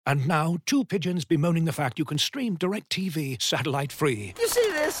And now, two pigeons bemoaning the fact you can stream DirecTV satellite-free. You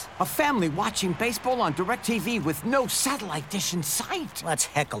see this? A family watching baseball on DirecTV with no satellite dish in sight. Let's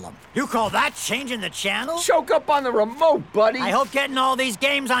heckle them. You call that changing the channel? Choke up on the remote, buddy. I hope getting all these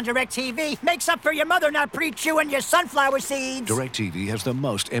games on DirecTV makes up for your mother not pre-chewing your sunflower seeds. DirecTV has the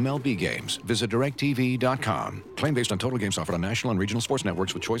most MLB games. Visit DirecTV.com. Claim based on total games offered on national and regional sports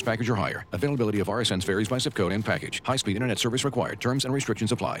networks with choice package or higher. Availability of RSNs varies by zip code and package. High-speed internet service required. Terms and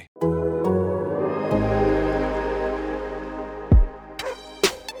restrictions apply.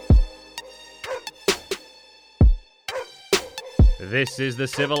 This is the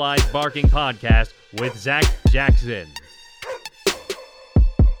Civilized Barking Podcast with Zach Jackson.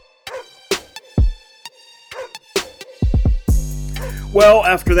 Well,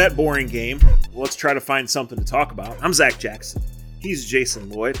 after that boring game, let's try to find something to talk about. I'm Zach Jackson. He's Jason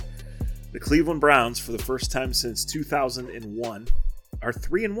Lloyd. The Cleveland Browns, for the first time since 2001, are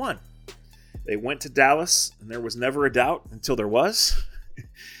 3-1. They went to Dallas, and there was never a doubt until there was.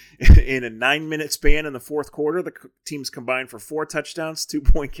 In a 9-minute span in the fourth quarter, the teams combined for 4 touchdowns,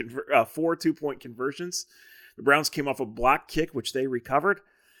 4 two-point conversions. The Browns came off a block kick, which they recovered.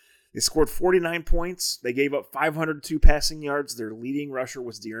 They scored 49 points. They gave up 502 passing yards. Their leading rusher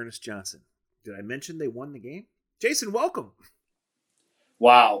was D'Ernest Johnson. Did I mention they won the game? Jason, welcome.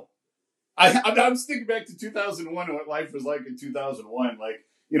 Wow. I'm thinking back to 2001 and what life was like in 2001. Like,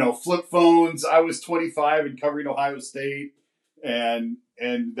 flip phones. I was 25 and covering Ohio State. And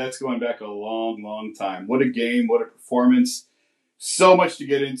that's going back a long, long time. What a game. What a performance. So much to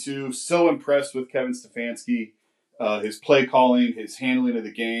get into. So impressed with Kevin Stefanski. His play calling, his handling of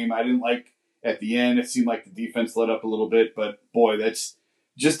the game. I didn't like at the end. It seemed like the defense let up a little bit. But, boy, that's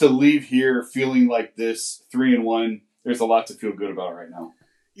just to leave here feeling like this, 3-1. There's a lot to feel good about right now.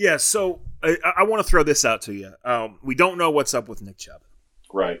 Yeah, so I want to throw this out to you. We don't know what's up with Nick Chubb.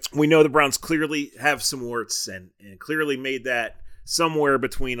 Right. We know the Browns clearly have some warts and clearly made that somewhere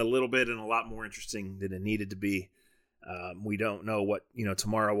between a little bit and a lot more interesting than it needed to be. We don't know what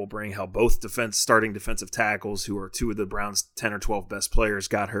tomorrow will bring, how both starting defensive tackles, who are two of the Browns' 10 or 12 best players,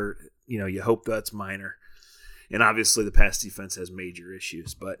 got hurt. You hope that's minor. And obviously the pass defense has major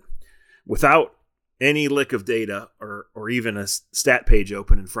issues. But without any lick of data or even a stat page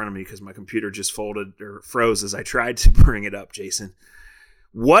open in front of me because my computer just folded or froze as I tried to bring it up, Jason.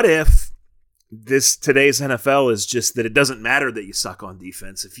 What if today's NFL is just that it doesn't matter that you suck on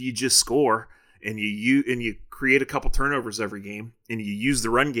defense. If you just score and you create a couple turnovers every game and you use the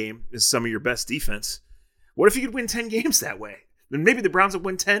run game as some of your best defense, what if you could win 10 games that way? Then maybe the Browns would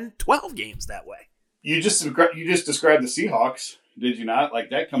win 10, 12 games that way. You just described the Seahawks, did you not? Like,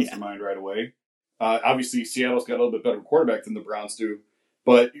 that comes to mind right away. Obviously, Seattle's got a little bit better quarterback than the Browns do.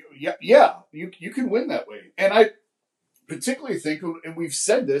 But, you can win that way. And I particularly think, and we've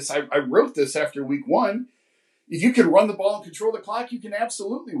said this, I wrote this after week 1, if you can run the ball and control the clock, you can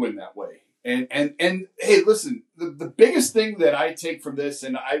absolutely win that way. And hey, listen, the biggest thing that I take from this,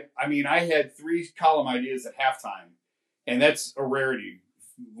 and I had 3 column ideas at halftime, and that's a rarity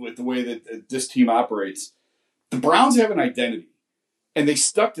with the way that this team operates. The Browns have an identity, and they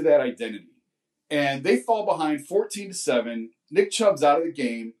stuck to that identity. And they fall behind 14-7. Nick Chubb's out of the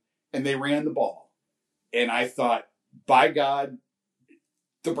game, and they ran the ball. And I thought, by God,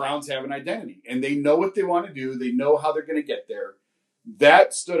 the Browns have an identity. And they know what they want to do. They know how they're going to get there.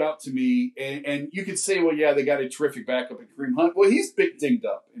 That stood out to me. And you could say, well, yeah, they got a terrific backup in Kareem Hunt. Well, he's dinged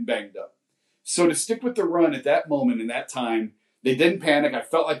up and banged up. So to stick with the run at that moment in that time, they didn't panic. I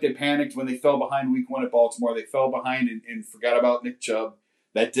felt like they panicked when they fell behind week 1 at Baltimore. They fell behind and forgot about Nick Chubb.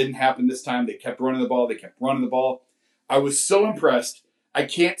 That didn't happen this time. They kept running the ball. I was so impressed. I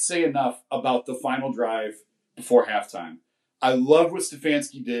can't say enough about the final drive before halftime. I love what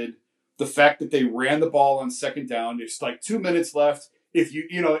Stefanski did. The fact that they ran the ball on second down. There's like 2 minutes left.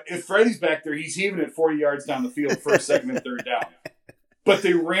 If Freddie's back there, he's heaving it 40 yards down the field, first, second, and third down. But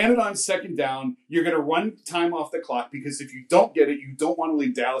they ran it on second down. You're going to run time off the clock because if you don't get it, you don't want to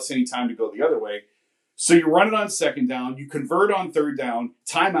leave Dallas any time to go the other way. So you run it on second down, you convert on third down,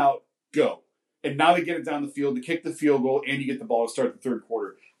 timeout, go. And now they get it down the field to kick the field goal, and you get the ball to start the third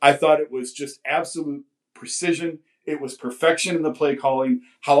quarter. I thought it was just absolute precision. It was perfection in the play calling.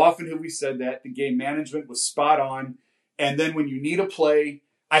 How often have we said that? The game management was spot on. And then when you need a play,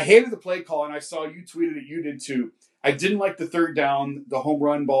 I hated the play call, and I saw you tweeted it, you did too. I didn't like the third down, the home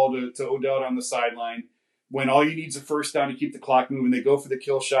run ball to Odell on the sideline. When all you need is a first down to keep the clock moving, they go for the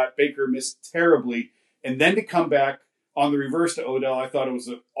kill shot. Baker missed terribly. And then to come back on the reverse to Odell, I thought it was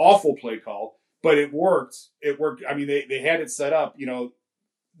an awful play call, but it worked. It worked. I mean, they had it set up.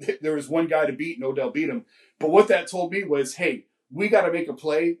 There was one guy to beat, and Odell beat him. But what that told me was, hey, we got to make a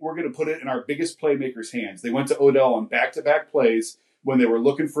play. We're going to put it in our biggest playmaker's hands. They went to Odell on back-to-back plays when they were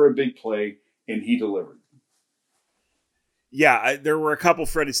looking for a big play, and he delivered. Yeah, there were a couple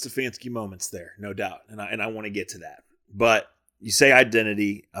Freddie Stefanski moments there, no doubt, and I want to get to that. But you say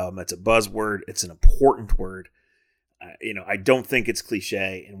identity, it's a buzzword. It's an important word. I don't think it's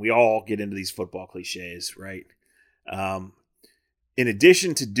cliche, and we all get into these football cliches, right? In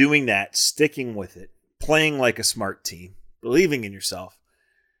addition to doing that, sticking with it, playing like a smart team, believing in yourself,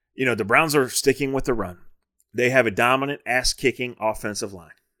 the Browns are sticking with the run. They have a dominant, ass-kicking offensive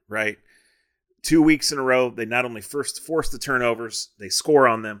line, right? 2 weeks in a row, they not only force the turnovers, they score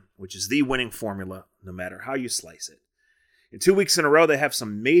on them, which is the winning formula, no matter how you slice it. In 2 weeks in a row, they have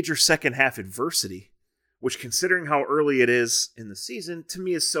some major second-half adversity, which, considering how early it is in the season, to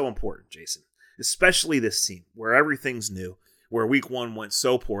me is so important, Jason. Especially this team, where everything's new, where week 1 went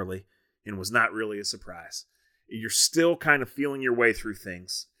so poorly and was not really a surprise. You're still kind of feeling your way through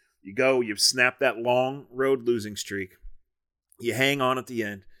things. You snap that long road losing streak. You hang on at the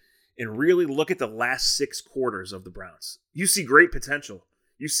end and really look at the last 6 quarters of the Browns. You see great potential.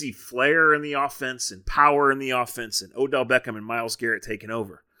 You see flair in the offense and power in the offense and Odell Beckham and Myles Garrett taking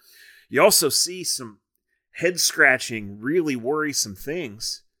over. You also see some head-scratching, really worrisome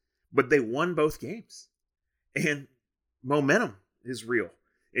things, but they won both games. And momentum is real.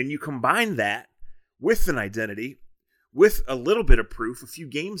 And you combine that with an identity, with a little bit of proof, a few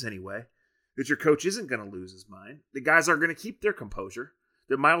games anyway, that your coach isn't going to lose his mind. The guys are going to keep their composure.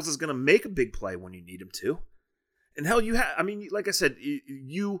 That Myles is going to make a big play when you need him to. And hell, like I said,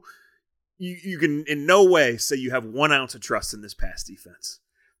 you can in no way say you have 1 ounce of trust in this pass defense.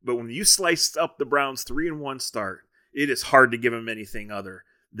 But when you sliced up the Browns' 3-1 start, it is hard to give them anything other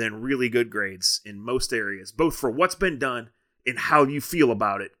than really good grades in most areas, both for what's been done and how you feel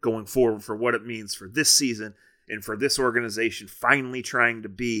about it going forward, for what it means for this season and for this organization finally trying to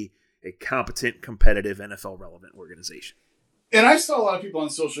be a competent, competitive, NFL-relevant organization. And I saw a lot of people on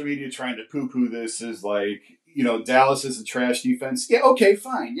social media trying to poo-poo this as like, Dallas is a trash defense. Yeah, okay,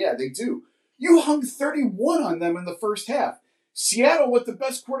 fine. Yeah, they do. You hung 31 on them in the first half. Seattle, with the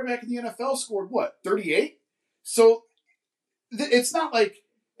best quarterback in the NFL, scored what, 38? So it's not like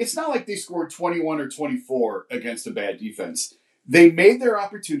they scored 21 or 24 against a bad defense. They made their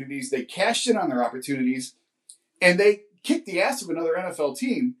opportunities, they cashed in on their opportunities, and they kicked the ass of another NFL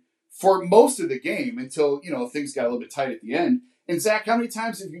team for most of the game until, things got a little bit tight at the end. And Zach, how many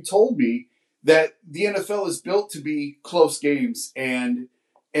times have you told me that the NFL is built to be close games and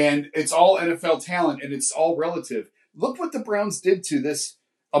it's all NFL talent and it's all relative? Look what the Browns did to this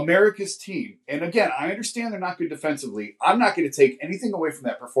America's team. And again, I understand they're not good defensively. I'm not going to take anything away from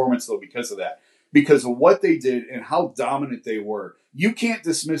that performance, though, because of that. Because of what they did and how dominant they were. You can't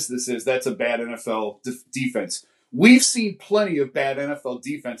dismiss this as that's a bad NFL defense. We've seen plenty of bad NFL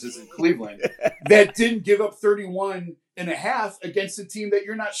defenses in Cleveland that didn't give up 31 and a half against a team that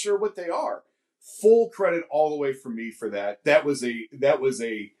you're not sure what they are. Full credit all the way from me for that. That was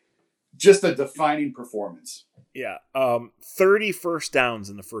just a defining performance. Yeah. 30 first downs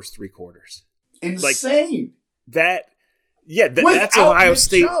in the first 3 quarters. Insane. That's Ohio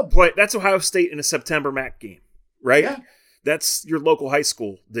State play. That's Ohio State in a September MAC game, right? Yeah. That's your local high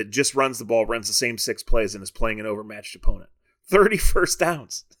school that just runs the ball, runs the same 6 plays, and is playing an overmatched opponent. 30 first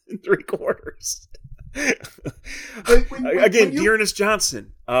downs in 3 quarters. Dearness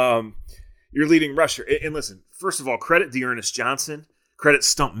Johnson, your leading rusher. And listen, first of all, credit Dearness Johnson. Credit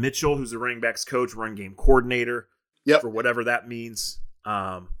Stump Mitchell, who's the running backs coach, run game coordinator, for whatever that means.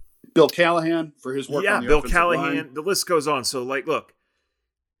 Bill Callahan for his work on the offensive line. Callahan. The list goes on. So, look,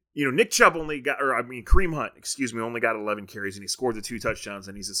 Nick Chubb Kareem Hunt, only got 11 carries, and he scored the 2 touchdowns,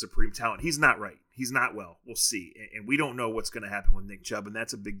 and he's a supreme talent. He's not right. He's not well. We'll see. And we don't know what's going to happen with Nick Chubb, and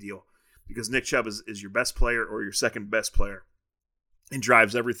that's a big deal because Nick Chubb is your best player or your second best player and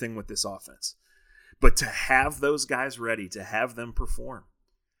drives everything with this offense. But to have those guys ready, to have them perform,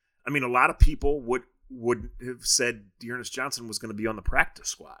 a lot of people would have said Dearness Johnson was going to be on the practice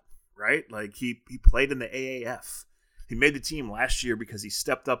squad, right? Like he played in the AAF. He made the team last year because he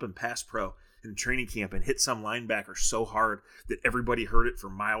stepped up in pass pro in training camp and hit some linebacker so hard that everybody heard it for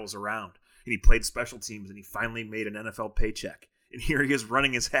miles around. And he played special teams and he finally made an NFL paycheck. And here he is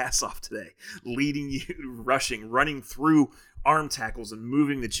running his ass off today, leading you, rushing, running through arm tackles and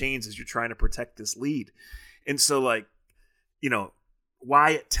moving the chains as you're trying to protect this lead. And so,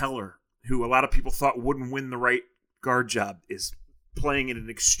 Wyatt Teller, who a lot of people thought wouldn't win the right guard job, is playing at an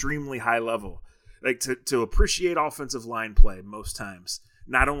extremely high level. To appreciate offensive line play most times,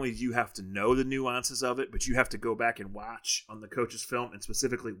 not only do you have to know the nuances of it, but you have to go back and watch on the coach's film and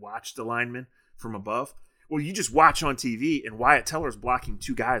specifically watch the linemen from above. Well, you just watch on TV, and Wyatt Teller's blocking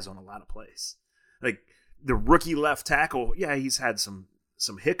 2 guys on a lot of plays. Like the rookie left tackle, yeah, he's had some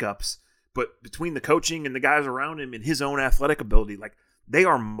hiccups, but between the coaching and the guys around him and his own athletic ability, like they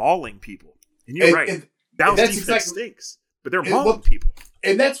are mauling people. And you're right. Dallas defense stinks, but they're mauling people.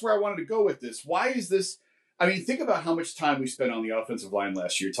 And that's where I wanted to go with this. Why is this? I mean, think about how much time we spent on the offensive line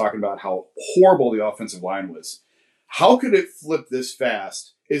last year talking about how horrible the offensive line was. How could it flip this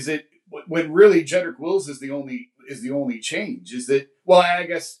fast? Is it when really Jedrick Wills is the only change? Is it, well, I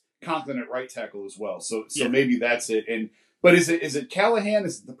guess Conklin at right tackle as well. So maybe that's it. But is it Callahan?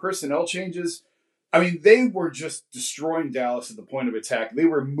 Is it the personnel changes? I mean, they were just destroying Dallas at the point of attack. They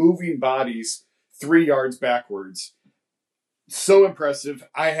were moving bodies 3 yards backwards. So impressive.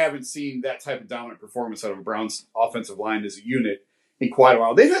 I haven't seen that type of dominant performance out of a Browns offensive line as a unit in quite a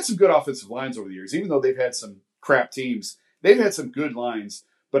while. They've had some good offensive lines over the years, even though they've had some crap teams. They've had some good lines,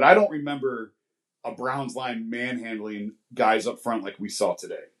 but I don't remember a Browns line manhandling guys up front like we saw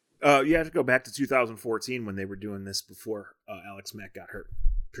today. You have to go back to 2014 when they were doing this before Alex Mack got hurt.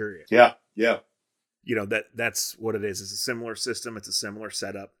 Period. Yeah. You know, that's what it is. It's a similar system. It's a similar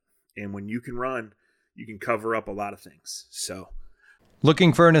setup. And when you can run, you can cover up a lot of things. So,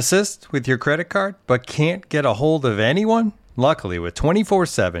 looking for an assist with your credit card but can't get a hold of anyone? Luckily, with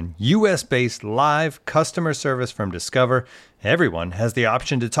 24/7 U.S.-based live customer service from Discover, everyone has the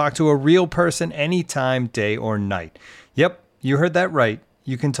option to talk to a real person anytime, day or night. Yep, you heard that right.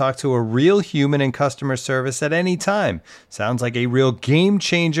 You can talk to a real human in customer service at any time. Sounds like a real game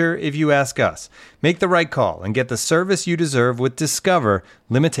changer if you ask us. Make the right call and get the service you deserve with Discover.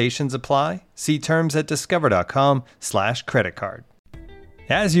 Limitations apply. See terms at discover.com/creditcard.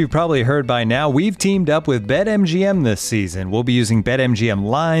 As you've probably heard by now, we've teamed up with BetMGM this season. We'll be using BetMGM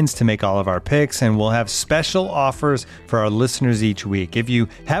lines to make all of our picks, and we'll have special offers for our listeners each week. If you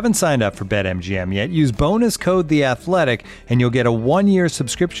haven't signed up for BetMGM yet, use bonus code The Athletic, and you'll get a 1-year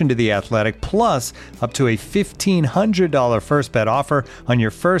subscription to The Athletic, plus up to a $1,500 first bet offer on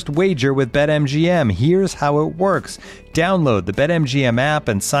your first wager with BetMGM. Here's how it works. Download the BetMGM app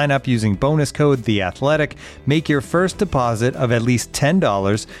and sign up using bonus code The Athletic. Make your first deposit of at least $10.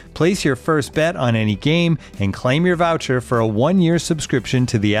 Place your first bet on any game and claim your voucher for a 1-year subscription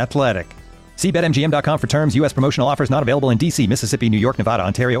to The Athletic. See BetMGM.com for terms. U.S. promotional offers not available in D.C., Mississippi, New York, Nevada,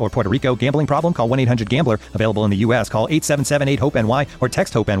 Ontario, or Puerto Rico. Gambling problem? Call 1-800-GAMBLER. Available in the U.S. Call 877-8-HOPE-NY or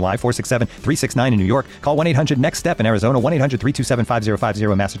text HOPE-NY 467-369 in New York. Call 1-800-NEXT-STEP in Arizona.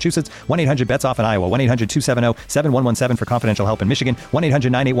 1-800-327-5050 in Massachusetts. 1-800-BETS-OFF in Iowa. 1-800-270-7117 for confidential help in Michigan.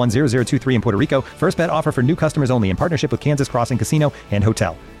 1-800-981-0023 in Puerto Rico. First bet offer for new customers only in partnership with Kansas Crossing Casino and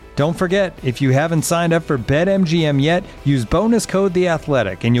Hotel. Don't forget, if you haven't signed up for BetMGM yet, use bonus code The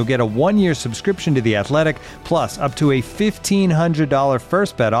Athletic, and you'll get a 1-year subscription to The Athletic, plus up to a $1,500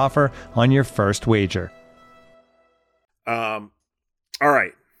 first bet offer on your first wager. All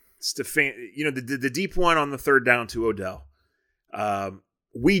right, Stefan. You know the deep one on the third down to Odell.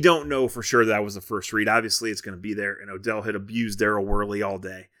 We don't know for sure that was the first read. Obviously, it's going to be there, and Odell had abused Darryl Worley all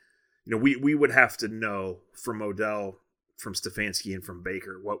day. You know, we would have to know from Odell, from Stefanski, and from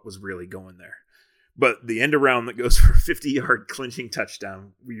Baker what was really going there. But the end around that goes for a 50-yard clinching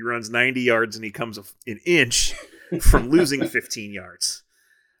touchdown, he runs 90 yards and he comes an inch from losing 15 yards.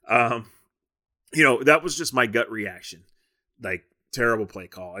 You know, that was just my gut reaction. Like, terrible play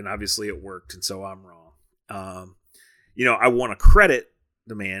call, and obviously it worked, and so I'm wrong. You know, I want to credit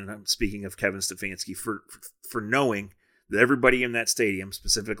the man, I'm speaking of Kevin Stefanski, for knowing that everybody in that stadium,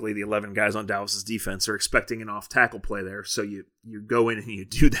 specifically the 11 guys on Dallas's defense, are expecting an off-tackle play there. So you go in and you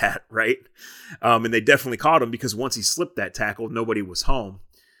do that, right? And they definitely caught him, because once he slipped that tackle, nobody was home.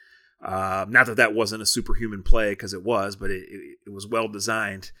 Not that wasn't a superhuman play, because it was, but it was well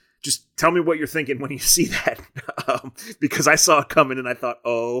designed. Just tell me what you're thinking when you see that, because I saw it coming and I thought,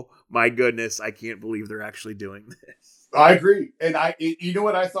 oh my goodness, I can't believe they're actually doing this. I agree. And you know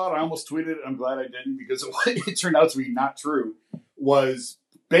what I thought? I almost tweeted it. I'm glad I didn't, because it turned out to be not true. Was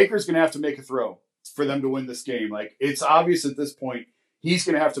Baker's going to have to make a throw for them to win this game. Like, it's obvious at this point, he's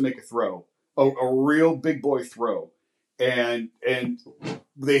going to have to make a throw, a real big boy throw. And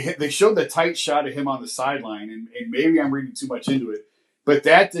they showed the tight shot of him on the sideline, and maybe I'm reading too much into it, but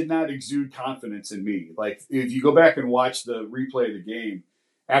that did not exude confidence in me. Like, if you go back and watch the replay of the game,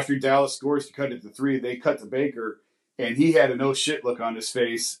 after Dallas scores to cut it to 3, they cut to Baker, and he had a no shit look on his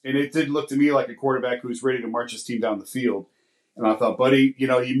face. And it did look to me like a quarterback who's ready to march his team down the field. And I thought, buddy, you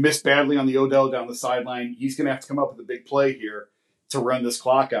know, you missed badly on the Odell down the sideline. He's going to have to come up with a big play here to run this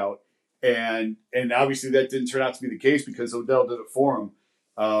clock out. And obviously that didn't turn out to be the case, because Odell did it for him.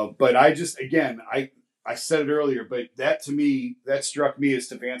 But I just, again, I said it earlier, but that to me, that struck me as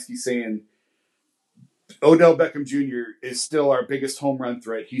Stefanski saying, Odell Beckham Jr. is still our biggest home run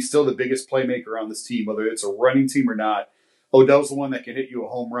threat. He's still the biggest playmaker on this team, whether it's a running team or not. Odell's the one that can hit you a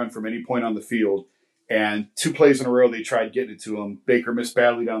home run from any point on the field. And 2 plays in a row, they tried getting it to him. Baker missed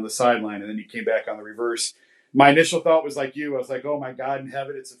badly down the sideline, and then he came back on the reverse. My initial thought was like you. I was like, oh, my God, in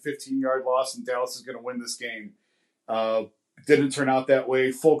heaven, it's a 15-yard loss, and Dallas is going to win this game. Didn't turn out that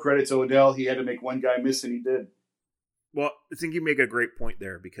way. Full credit to Odell. He had to make one guy miss, and he did. Well, I think you make a great point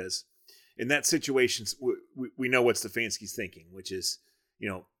there, because in that situation, we know what Stefanski's thinking, which is,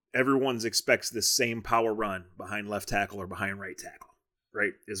 everyone expects this same power run behind left tackle or behind right tackle,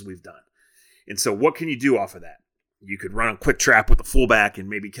 right, as we've done. And so what can you do off of that? You could run a quick trap with the fullback and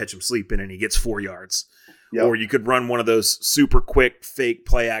maybe catch him sleeping and he gets 4 yards. Yep. Or you could run one of those super quick fake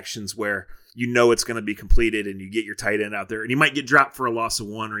play actions where it's going to be completed and you get your tight end out there and you might get dropped for a loss of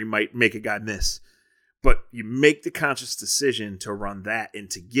 1 or you might make a guy miss. But you make the conscious decision to run that and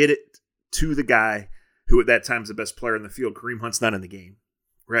to get it to the guy who at that time is the best player in the field. Kareem Hunt's not in the game,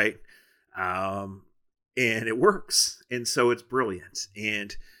 right? And it works. And so it's brilliant.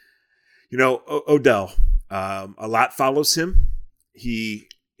 And Odell, a lot follows him. He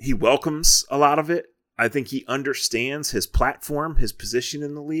welcomes a lot of it. I think he understands his platform, his position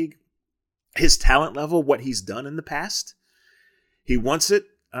in the league, his talent level, what he's done in the past. He wants it.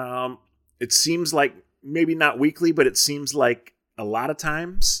 It seems like maybe not weekly, but it seems like a lot of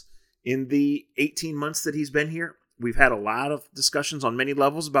times in the 18 months that he's been here, we've had a lot of discussions on many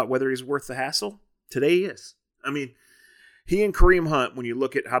levels about whether he's worth the hassle. Today he is. I mean, he and Kareem Hunt, when you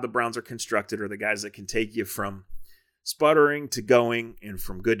look at how the Browns are constructed, are the guys that can take you from sputtering to going and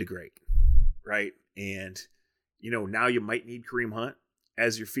from good to great, right? And, now you might need Kareem Hunt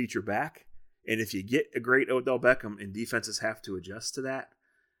as your feature back. And if you get a great Odell Beckham and defenses have to adjust to that,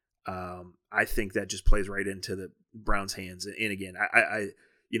 I think that just plays right into the Browns' hands. And again,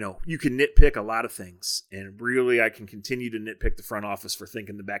 you can nitpick a lot of things. And really, I can continue to nitpick the front office for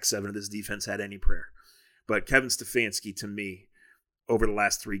thinking the back 7 of this defense had any prayer. But Kevin Stefanski, to me, over the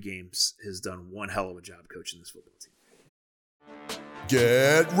last 3 games, has done one hell of a job coaching this football team.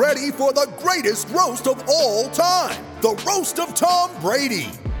 Get ready for the greatest roast of all time, the Roast of Tom Brady,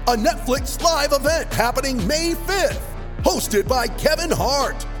 a Netflix live event happening May 5th. Hosted by Kevin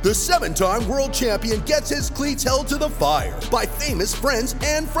Hart, the 7-time world champion gets his cleats held to the fire by famous friends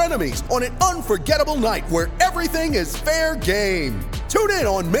and frenemies on an unforgettable night where everything is fair game. Tune in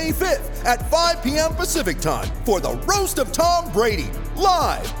on May 5th at 5 p.m. Pacific time for the Roast of Tom Brady,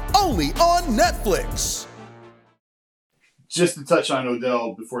 live only on Netflix. Just to touch on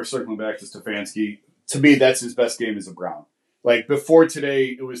Odell before circling back to Stefanski, to me, that's his best game as a Brown. Like, before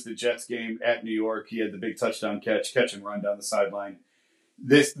today, it was the Jets game at New York. He had the big touchdown catch and run down the sideline.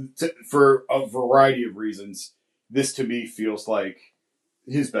 This, for a variety of reasons, this to me feels like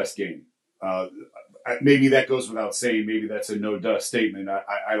his best game. Maybe that goes without saying. Maybe that's a no-duh statement.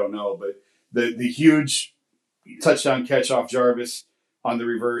 I don't know. But the huge touchdown catch off Jarvis on the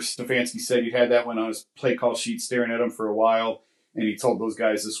reverse, Stefanski said he'd had that one on his play call sheet staring at him for a while. And he told those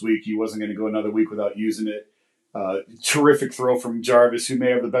guys this week he wasn't going to go another week without using it. Terrific throw from Jarvis, who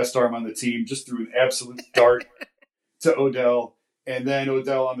may have the best arm on the team, just threw an absolute dart to Odell. And then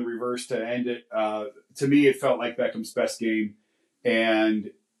Odell on the reverse to end it. To me, it felt like Beckham's best game.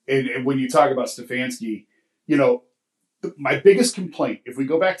 And when you talk about Stefanski, my biggest complaint, if we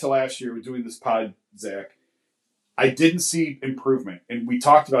go back to last year, we're doing this pod, Zach, I didn't see improvement. And we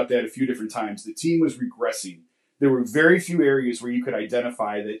talked about that a few different times. The team was regressing. There were very few areas where you could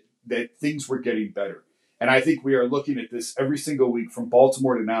identify that things were getting better. And I think we are looking at this every single week from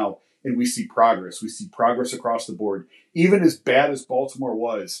Baltimore to now, and we see progress. We see progress across the board. Even as bad as Baltimore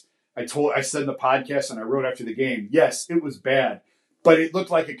was, I said in the podcast and I wrote after the game, yes, it was bad, but it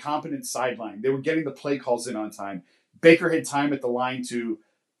looked like a competent sideline. They were getting the play calls in on time. Baker had time at the line to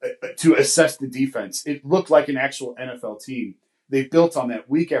assess the defense. It looked like an actual NFL team. They built on that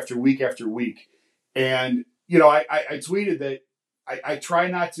week after week after week. And, I tweeted that I try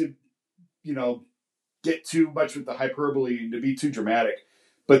not to, get too much with the hyperbole and to be too dramatic.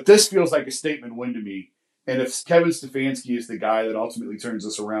 But this feels like a statement win to me. And if Kevin Stefanski is the guy that ultimately turns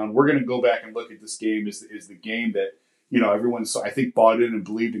this around, we're going to go back and look at this game as the game that, everyone, I think, bought in and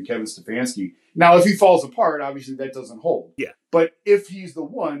believed in Kevin Stefanski. Now, if he falls apart, obviously that doesn't hold. Yeah. But if he's the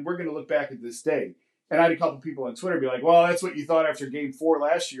one, we're going to look back at this day. And I had a couple people on Twitter be like, well, that's what you thought after game 4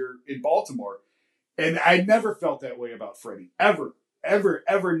 last year in Baltimore. And I never felt that way about Freddie. Ever,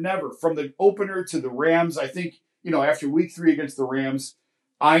 never. From the opener to the Rams, I think, after week 3 against the Rams,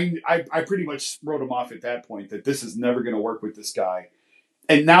 I pretty much wrote him off at that point, that this is never going to work with this guy.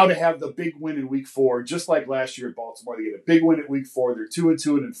 And now to have the big win in week 4, just like last year at Baltimore, they get a big win at week 4. They're 2-2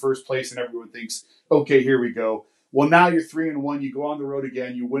 and in first place, and everyone thinks, okay, here we go. Well, now you're 3-1. You go on the road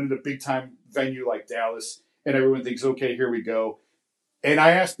again. You win at a big-time venue like Dallas, and everyone thinks, okay, here we go. And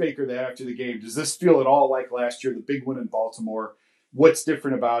I asked Baker that after the game, does this feel at all like last year, the big win in Baltimore? What's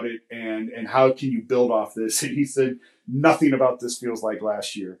different about it, and how can you build off this? And he said, nothing about this feels like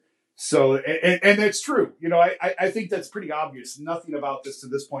last year. So, and that's true. You know, I think that's pretty obvious. Nothing about this to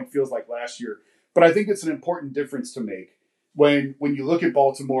this point feels like last year. But I think it's an important difference to make. When you look at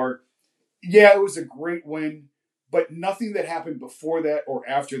Baltimore, yeah, it was a great win, but nothing that happened before that or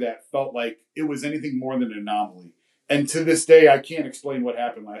after that felt like it was anything more than an anomaly. And to this day, I can't explain what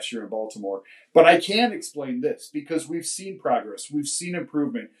happened last year in Baltimore. But I can explain this because we've seen progress. We've seen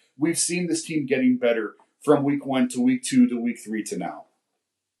improvement. We've seen this team getting better from week 1 to week 2 to week 3 to now.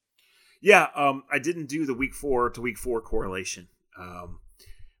 Yeah, I didn't do the week 4 to week 4 correlation.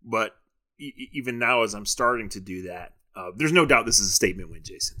 But even now, as I'm starting to do that, there's no doubt this is a statement win,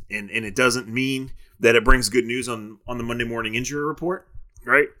 Jason. And it doesn't mean that it brings good news on the Monday morning injury report,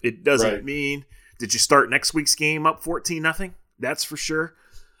 right? It doesn't mean that you start next week's game up 14-0. That's for sure.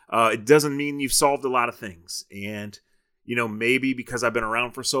 It doesn't mean you've solved a lot of things. And, you know, maybe because I've been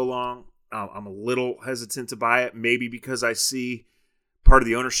around for so long, I'm a little hesitant to buy it. Maybe because I see part of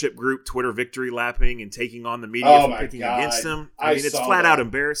the ownership group Twitter victory lapping and taking on the media for picking against them. I mean, it's flat out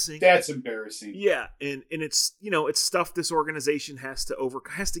embarrassing. That's embarrassing. Yeah, and it's, you know, it's stuff this organization has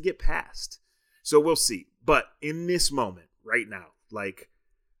to get past. So we'll see. But in this moment right now, like,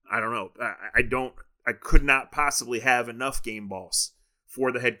 I don't know, I could not possibly have enough game balls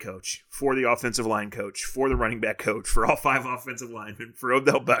for the head coach, for the offensive line coach, for the running back coach, for all 5 offensive linemen, for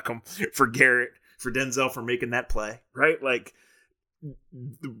Odell Beckham, for Garrett, for Denzel for making that play, right? Like,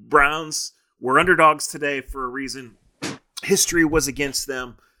 the Browns were underdogs today for a reason. History was against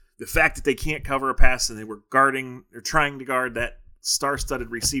them. The fact that they can't cover a pass and they were trying to guard that star-studded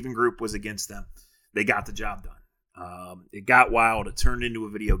receiving group was against them. They got the job done. It got wild. It turned into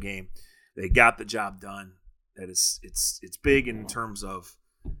a video game. They got the job done. It's big in terms of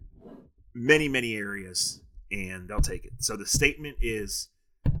many, many areas, and I'll take it. So the statement is,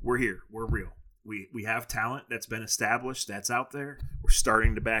 we're here. We're real. We have talent that's been established, that's out there. We're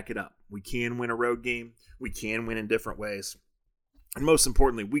starting to back it up. We can win a road game. We can win in different ways. And most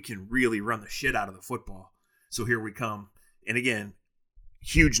importantly, we can really run the shit out of the football. So here we come. And again,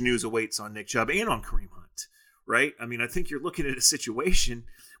 huge news awaits on Nick Chubb and on Kareem Hunt, right? I mean, I think you're looking at a situation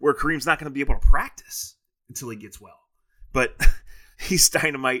where Kareem's not going to be able to practice until he gets well. But he's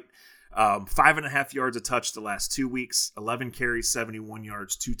dynamite. 5.5 yards a touch the last 2 weeks, 11 carries, 71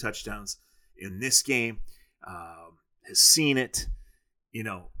 yards, 2 touchdowns. In this game, has seen it, you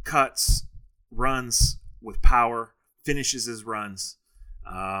know, cuts, runs with power, finishes his runs.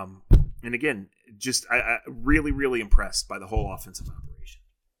 And again, just I really, really impressed by the whole offensive operation.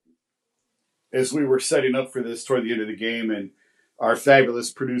 As we were setting up for this toward the end of the game, and our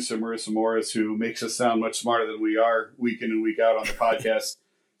fabulous producer, Marissa Morris, who makes us sound much smarter than we are week in and week out on the podcast,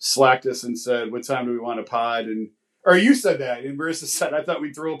 slacked us and said, what time do we want to pod? Or you said that, and Marissa said, I thought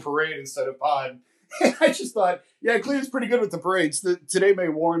we'd throw a parade instead of pod. And I just thought, yeah, Cleveland's pretty good with the parades. Today may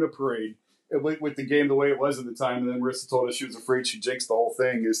warrant a parade with the game the way it was at the time. And then Marissa told us she was afraid she jinxed the whole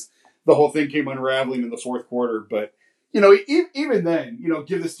thing, as the whole thing came unraveling in the fourth quarter. But, you know, even then, you know,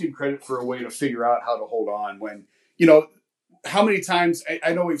 give this team credit for a way to figure out how to hold on when, you know, how many times,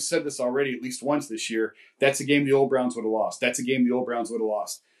 I know we've said this already at least once this year, that's a game the old Browns would have lost. That's a game the old Browns would have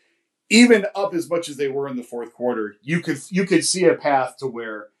lost. Even up as much as they were in the fourth quarter, you could see a path to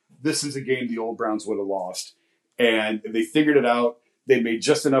where this is a game the old Browns would have lost. And they figured it out. They made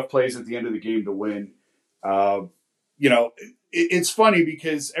just enough plays at the end of the game to win. You know, it's funny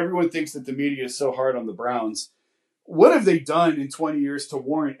because everyone thinks that the media is so hard on the Browns. What have they done in 20 years to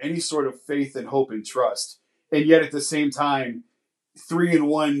warrant any sort of faith and hope and trust? And yet at the same time,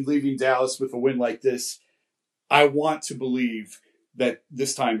 3-1 leaving Dallas with a win like this, I want to believe that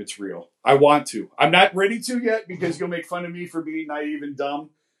this time it's real. I want to. I'm not ready to yet because you'll make fun of me for being naive and dumb.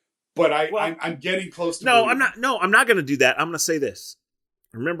 But I'm getting close to. No, I'm not. No, I'm not going to do that. I'm going to say this.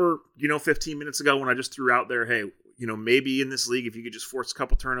 Remember, 15 minutes ago when I just threw out there, hey, maybe in this league, if you could just force a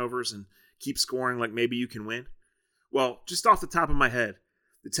couple turnovers and keep scoring, like maybe you can win. Well, just off the top of my head,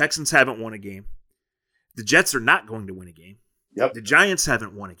 the Texans haven't won a game. The Jets are not going to win a game. Yep. The Giants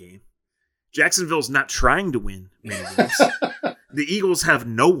haven't won a game. Jacksonville's not trying to win many games. The Eagles have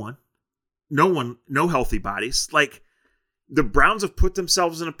no healthy bodies. Like, the Browns have put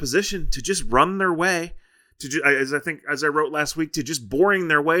themselves in a position to just run their way to, as I wrote last week, to just boring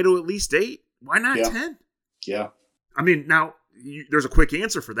their way to at least 8. Why not 10? Yeah. I mean, now there's a quick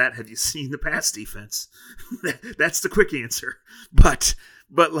answer for that. Have you seen the pass defense? That's the quick answer. But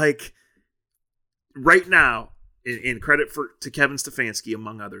like right now, in credit to Kevin Stefanski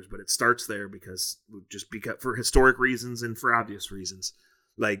among others, but it starts there because for historic reasons and for obvious reasons,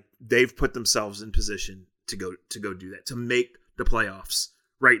 like they've put themselves in position to go do that, to make the playoffs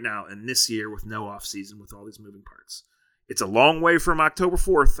right now and this year with no offseason, with all these moving parts. It's a long way from October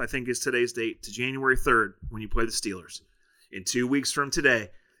 4th, I think is today's date, to January 3rd when you play the Steelers. In 2 weeks from today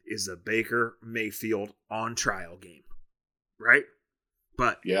is a Baker Mayfield on trial game, right?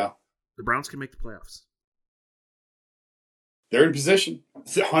 But yeah, the Browns can make the playoffs. They're in position.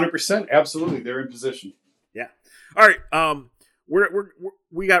 100%. Absolutely. They're in position. Yeah. All right.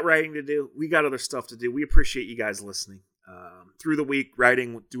 We got writing to do. We got other stuff to do. We appreciate you guys listening through the week,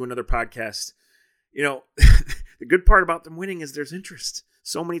 writing, do another podcast. You know, the good part about them winning is there's interest.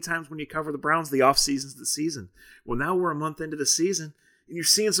 So many times when you cover the Browns, the off season's the season. Well, now we're a month into the season and you're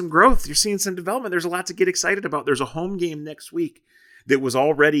seeing some growth. You're seeing some development. There's a lot to get excited about. There's a home game next week that was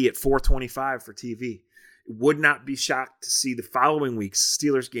already at 4:25 for TV. Would not be shocked to see the following week's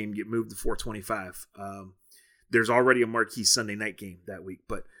Steelers game get moved to 4:25. There's already a marquee Sunday night game that week.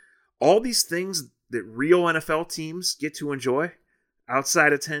 But all these things that real NFL teams get to enjoy,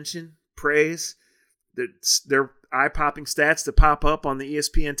 outside attention, praise, their eye-popping stats that pop up on the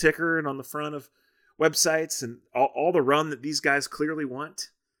ESPN ticker and on the front of websites, and all the run that these guys clearly want,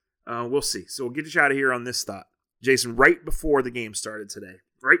 we'll see. So we'll get you out of here on this thought. Jason, right before the game started today,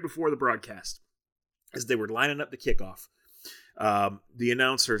 right before the broadcast, as they were lining up the kickoff, the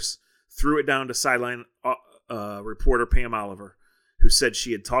announcers threw it down to sideline reporter Pam Oliver, who said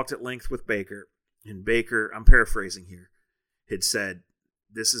she had talked at length with Baker, and Baker, I'm paraphrasing here, had said,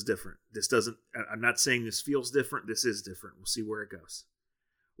 this is different. I'm not saying this feels different. This is different. We'll see where it goes.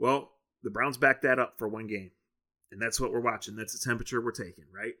 Well, the Browns backed that up for one game, and that's what we're watching. That's the temperature we're taking,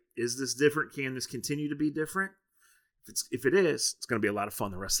 right? Is this different? Can this continue to be different? If it is, it's going to be a lot of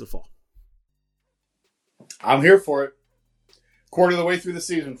fun the rest of the fall. I'm here for it. Quarter of the way through the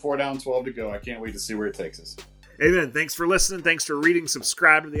season, 4 down, 12 to go. I can't wait to see where it takes us. Amen. Thanks for listening. Thanks for reading.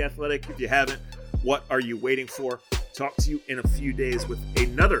 Subscribe to The Athletic if you haven't. What are you waiting for? Talk to you in a few days with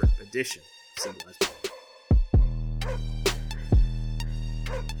another edition of Civilized Ball.